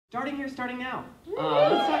Starting here, starting now. Let's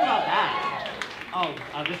talk about that.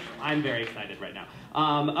 I'm very excited right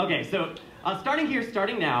now. Okay, so Starting Here,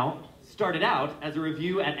 Starting Now started out as a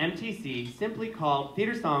review at MTC simply called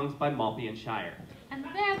Theater Songs by Maltby and Shire. And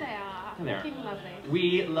there they are, looking lovely.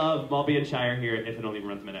 We love Maltby and Shire here at If It Only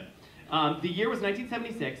Runs a Minute. The year was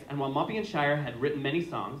 1976, and while Maltby and Shire had written many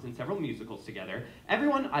songs and several musicals together,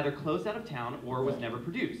 everyone either closed out of town or was never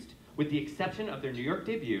produced, with the exception of their New York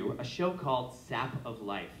debut, a show called Sap of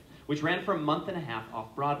Life, which ran for a month and a half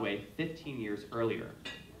off Broadway 15 years earlier.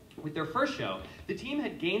 With their first show, the team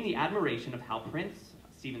had gained the admiration of Hal Prince,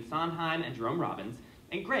 Stephen Sondheim, and Jerome Robbins,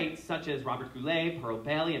 and greats such as Robert Goulet, Pearl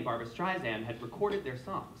Bailey, and Barbra Streisand had recorded their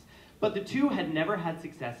songs. But the two had never had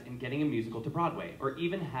success in getting a musical to Broadway, or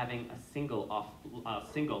even having a single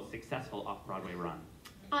successful off-Broadway run.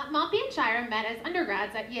 Maltby and Shire met as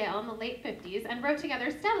undergrads at Yale in the late 50s and wrote together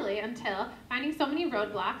steadily until, finding so many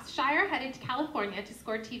roadblocks, Shire headed to California to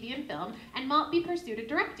score TV and film, and Maltby pursued a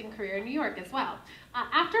directing career in New York as well.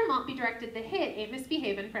 After Maltby directed the hit Ain't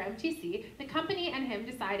Misbehavin' for MTC, the company and him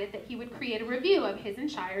decided that he would create a review of his and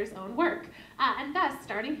Shire's own work, and thus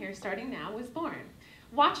Starting Here, Starting Now was born.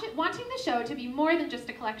 Wanting the show to be more than just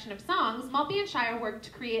a collection of songs, Maltby and Shire worked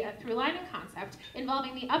to create a through-line and concept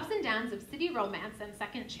involving the ups and downs of city romance and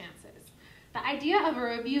second chances. The idea of a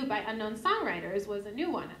review by unknown songwriters was a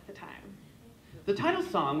new one at the time. The title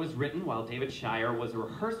song was written while David Shire was a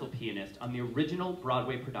rehearsal pianist on the original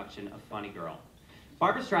Broadway production of Funny Girl.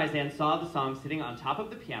 Barbra Streisand saw the song sitting on top of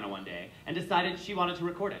the piano one day and decided she wanted to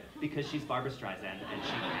record it because she's Barbra Streisand and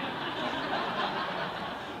she can.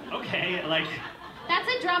 Okay, like... That's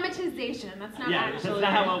a dramatization. That's not actually...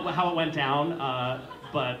 that's not how it went down,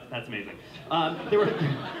 but that's amazing.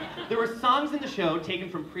 There were songs in the show taken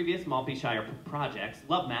from previous Maltby Shire projects: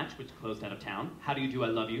 Love Match, which closed out of town; How Do You Do I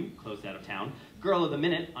Love You, closed out of town; Girl of the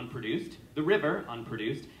Minute, unproduced; The River,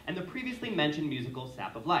 unproduced; and the previously mentioned musical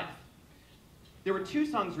Sap of Life. There were two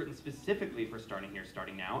songs written specifically for Starting Here,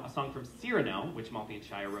 Starting Now: a song from Cyrano, which Maltby and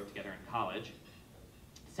Shire wrote together in college;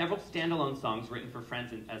 several standalone songs written for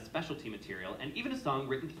friends as specialty material, and even a song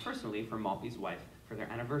written personally for Maltby's wife for their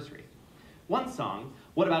anniversary. One song,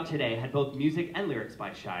 What About Today, had both music and lyrics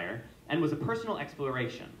by Shire, and was a personal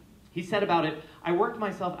exploration. He said about it, "I worked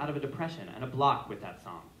myself out of a depression and a block with that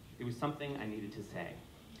song. It was something I needed to say."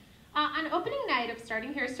 On opening night of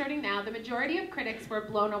Starting Here, Starting Now, the majority of critics were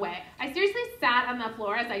blown away. I seriously sat on the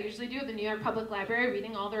floor, as I usually do, at the New York Public Library,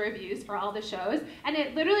 reading all the reviews for all the shows, and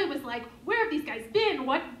it literally was like, where have these guys been?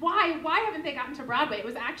 Why haven't they gotten to Broadway? It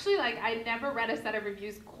was actually like, I never read a set of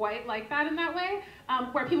reviews quite like that in that way,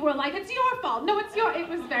 where people were like, it's your fault, no, it's your, it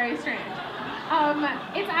was very strange.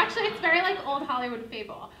 It's very like old Hollywood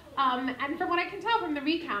fable. And from what I can tell from the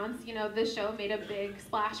recounts, the show made a big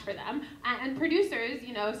splash for them, and producers,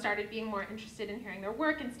 started being more interested in hearing their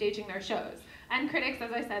work and staging their shows. And critics,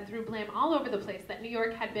 as I said, threw blame all over the place that New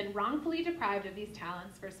York had been wrongfully deprived of these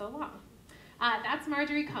talents for so long. That's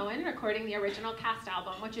Margery Cohen recording the original cast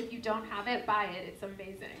album, which if you don't have it, buy it, it's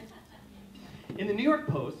amazing. In the New York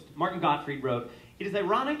Post, Martin Gottfried wrote, "It is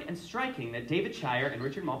ironic and striking that David Shire and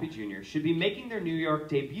Richard Maltby Jr. should be making their New York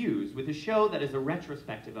debuts with a show that is a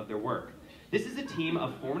retrospective of their work. This is a team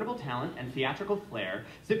of formidable talent and theatrical flair,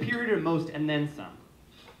 superior to most and then some.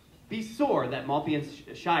 Be sore that Maltby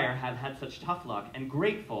and Shire have had such tough luck, and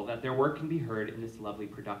grateful that their work can be heard in this lovely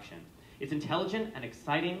production. It's intelligent and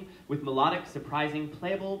exciting, with melodic, surprising,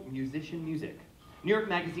 playable musician music." New York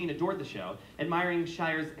Magazine adored the show, admiring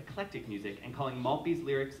Shire's eclectic music and calling Maltby's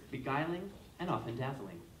lyrics beguiling and often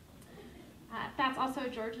dazzling. That's also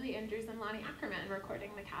George Lee Andrews and Loni Ackerman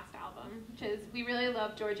recording the cast album, which is, we really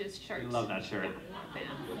love George's shirt. I love that shirt. Yeah,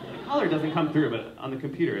 the color doesn't come through, but on the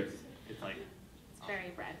computer it's like... It's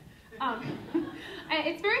very red.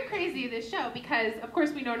 It's very crazy, this show, because of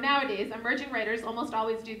course we know nowadays emerging writers almost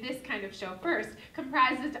always do this kind of show first,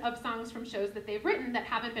 comprised of songs from shows that they've written that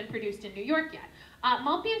haven't been produced in New York yet.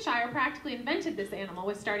 Maltby and Shire practically invented this animal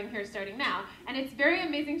with Starting Here, Starting Now, and it's very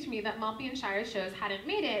amazing to me that Maltby and Shire's shows hadn't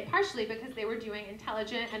made it, partially because they were doing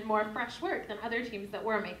intelligent and more fresh work than other teams that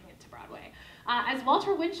were making it to Broadway. As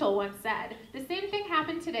Walter Winchell once said, "The same thing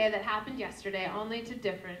happened today that happened yesterday, only to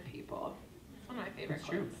different people." It's one of my favorite quotes.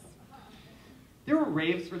 True. There were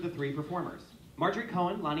raves for the three performers: Margery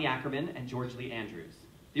Cohen, Loni Ackerman, and George Lee Andrews.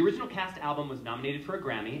 The original cast album was nominated for a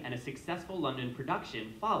Grammy, and a successful London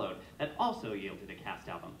production followed that also yielded a cast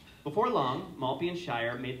album. Before long, Maltby and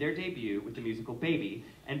Shire made their debut with the musical Baby,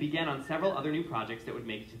 and began on several other new projects that would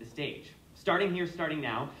make it to the stage. Starting Here, Starting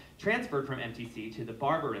Now transferred from MTC to the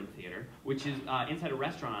Barberin Theater, which is inside a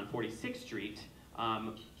restaurant on 46th Street,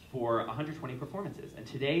 for 120 performances. And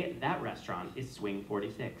today, that restaurant is Swing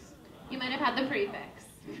 46. You might have had the prefix.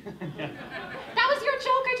 Yeah. That was your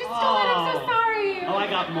joke, I just stole it, I'm so sorry. Oh, I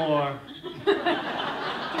got more.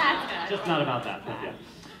 That's good. Just not about that, but yeah.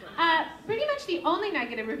 Pretty much the only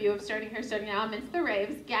negative review of Starting Here, Starting Now amidst the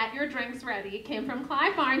raves, Get Your Drinks Ready, came from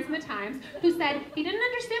Clive Barnes in the Times, who said he didn't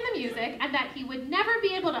understand the music and that he would never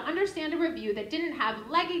be able to understand a review that didn't have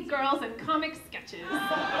leggy girls and comic sketches.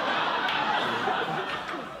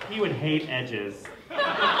 He would hate edges.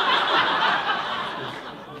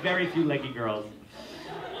 Very few leggy girls.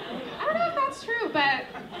 I don't know if that's true, but,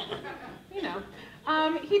 you know.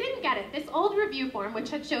 He didn't get it. This old review form,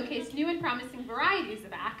 which had showcased new and promising varieties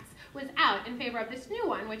of acts, was out in favor of this new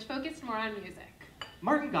one, which focused more on music.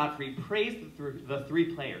 Martin Godfrey praised the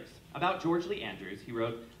three players. About George Lee Andrews, he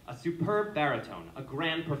wrote, "A superb baritone, a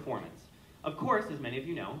grand performance." Of course, as many of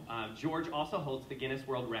you know, George also holds the Guinness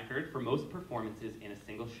World Record for most performances in a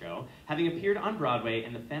single show, having appeared on Broadway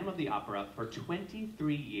in the Phantom of the Opera for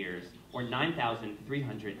 23 years, or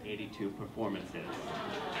 9,382 performances.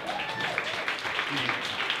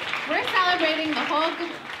 We're celebrating the whole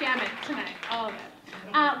gamut tonight, all of it.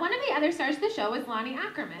 One of the other stars of the show was Loni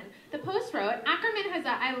Ackerman. The Post wrote, Ackerman has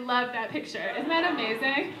I love that picture. Isn't that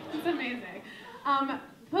amazing? It's amazing.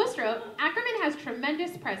 Post wrote, Ackerman has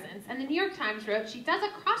tremendous presence, and the New York Times wrote, she does a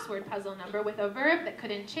crossword puzzle number with a verb that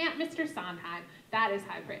could enchant Mr. Sondheim. That is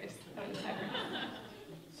high praise. That is high praise.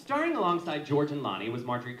 Starring alongside George and Loni was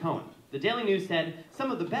Margery Cohen. The Daily News said,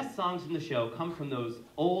 some of the best songs in the show come from those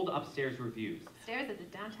old upstairs reviews. Upstairs at the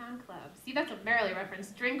downtown club. See, that's a Merrily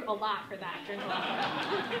reference. Drink a lot for that. Drink a lot for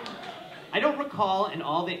that. I don't recall in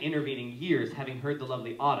all the intervening years having heard The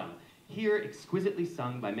Lovely Autumn, here exquisitely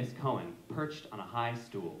sung by Miss Cohen, perched on a high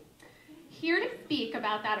stool. Here to speak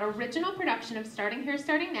about that original production of Starting Here,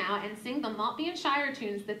 Starting Now, and sing the Maltby and Shire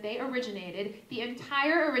tunes that they originated, the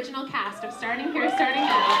entire original cast of Starting Here, Starting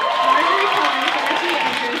Now, Margery Cohen, Jesse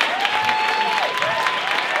Andrews.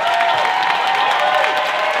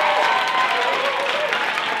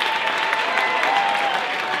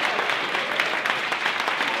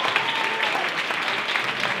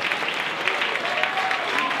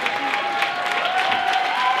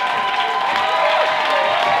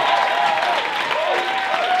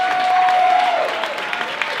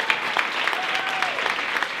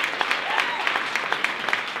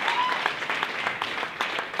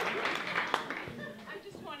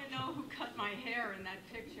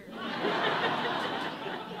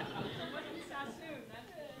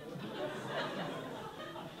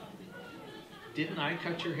 Didn't I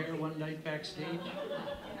cut your hair one night backstage?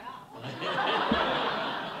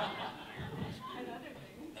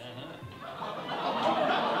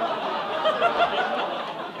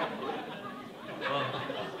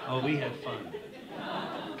 Oh, we had fun.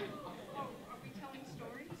 Are we telling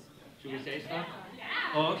stories? Should we say stuff?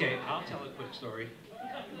 Oh, okay. I'll tell a quick story.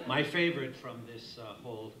 My favorite from this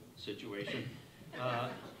whole situation.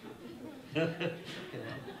 Okay.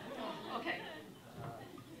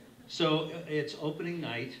 So it's opening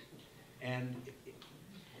night, and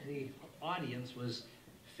the audience was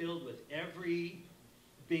filled with every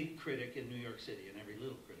big critic in New York City, and every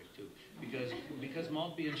little critic too, because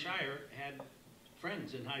Maltby and Shire had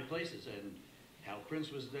friends in high places, and Hal Prince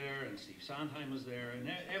was there, and Steve Sondheim was there, and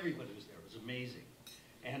everybody was there. It was amazing.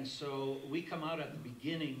 And so we come out at the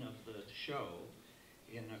beginning of the show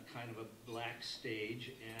in a kind of a black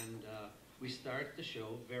stage, and we start the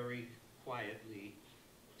show very quietly,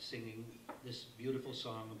 singing this beautiful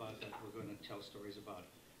song about that we're going to tell stories about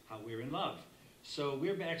how we're in love. So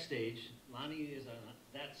we're backstage. Loni is on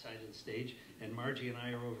that side of the stage, and Margie and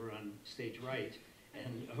I are over on stage right,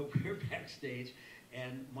 and we're backstage,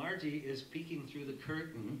 and Margie is peeking through the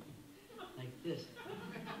curtain like this,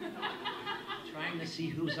 trying to see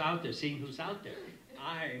who's out there, seeing who's out there.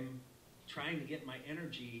 I'm trying to get my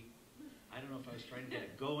energy, I don't know if I was trying to get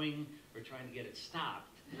it going or trying to get it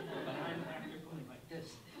stopped, but I'm going like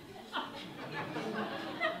this.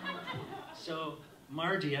 So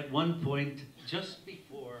Margie, at one point, just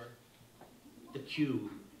before the cue,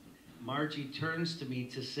 Margie turns to me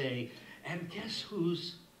to say, and guess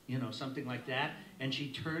who's, you know, something like that, and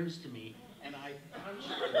she turns to me, and I punched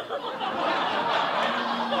her.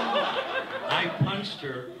 I punched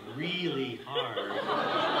her really hard.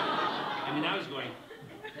 I mean, I was going,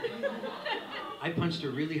 I punched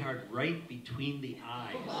her really hard right between the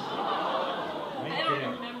eyes. Right I don't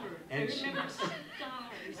there. remember. And I remember she, scars.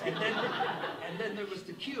 and then there was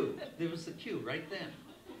the cue. There was the cue right then.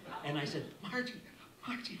 And I said, Margie,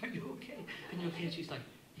 are you okay? Are you okay? And she's like,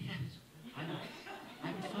 yes, I'm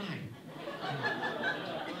fine.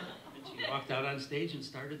 And she walked out on stage and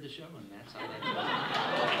started the show, and that's how that goes.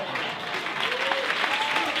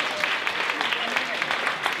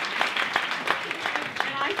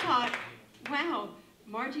 And thought, wow,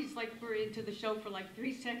 Margie's like, we're into the show for like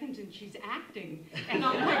 3 seconds and she's acting. And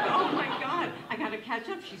I'm like, oh my God, I gotta catch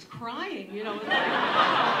up. She's crying, you know. It's like,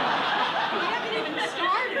 we haven't even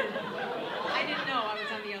started. I didn't know I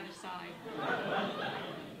was on the other side.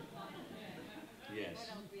 Yes. What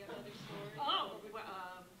else? We have other stories? Oh,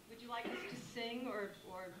 would you like us to sing or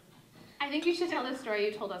I think you should tell the story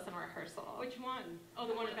you told us in rehearsal. which one? Oh,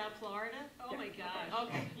 the one about Florida? Oh my gosh.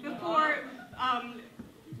 Okay. Before,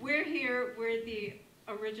 We're here, we're the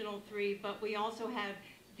original three, but we also have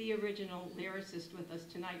the original lyricist with us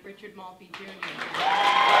tonight, Richard Maltby Jr.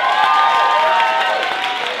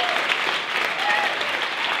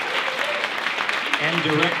 And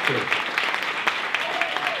director.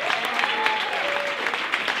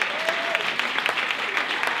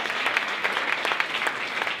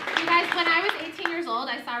 you guys, when I was 18 years old,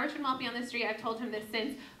 I saw Richard Maltby on the street. I've told him this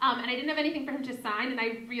since, and I didn't have anything for him to sign, and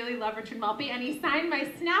I really love Richard Maltby, and he signed my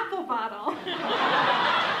Snapple bottle.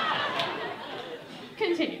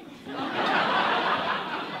 Continue.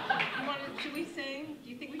 Should we sing? Do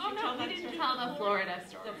you think we should Oh, no, tell we that didn't story? tell the Florida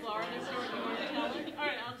story. The Florida story, you want to tell it? All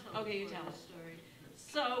right, I'll tell. Okay, you the tell Florida us. story.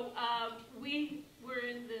 So we were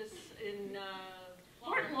in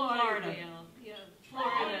Fort Florida. Lauderdale, yeah,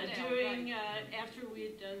 Florida, Lauderdale, doing after we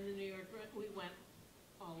had done the New York, we went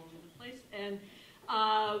all over the place, and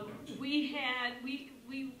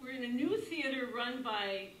we were in a new theater run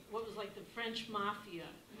by what was like the French mafia,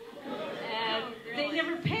 and they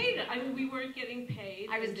never paid. I mean, we weren't getting paid.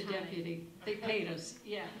 I was in the time. deputy. They paid us.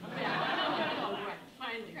 Yeah. Oh, right,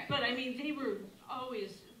 finally. Right. But I mean, they were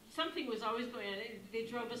always, something was always going on. They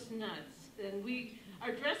drove us nuts. And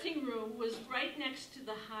our dressing room was right next to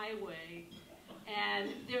the highway. And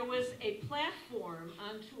there was a platform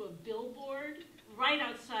onto a billboard right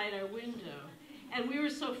outside our window. And we were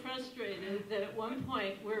so frustrated that at one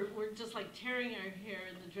point we're just like tearing our hair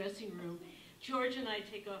in the dressing room. George and I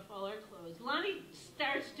take off all our clothes. Lonnie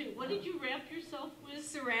starts to, what did you wrap yourself with?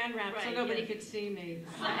 Saran wrap, so Right, nobody yes. could see me.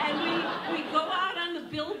 And we go out on the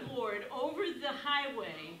billboard over the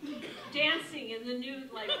highway, dancing in the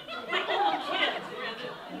nude, like little kids,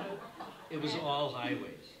 rather. It was all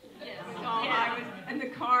highways. Yes. All Yeah. I was, and the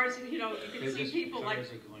cars, you know, you could They're see just people like,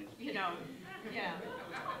 cars are going. you know, yeah.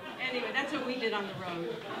 Anyway, that's what we did on the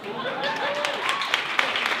road.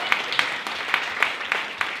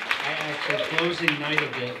 I actually,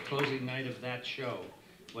 closing night of that show,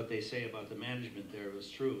 what they say about the management there was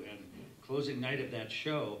true. And closing night of that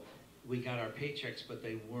show, we got our paychecks, but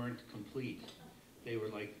they weren't complete. They were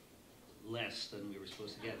like less than we were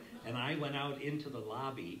supposed to get. And I went out into the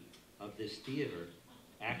lobby of this theater,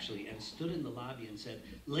 actually, and stood in the lobby and said,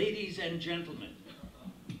 "Ladies and gentlemen,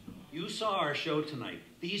 you saw our show tonight.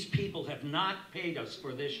 These people have not paid us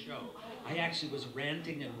for this show." I actually was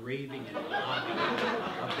ranting and raving in the lobby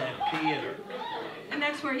of that theater. And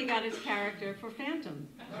that's where he got his character for Phantom.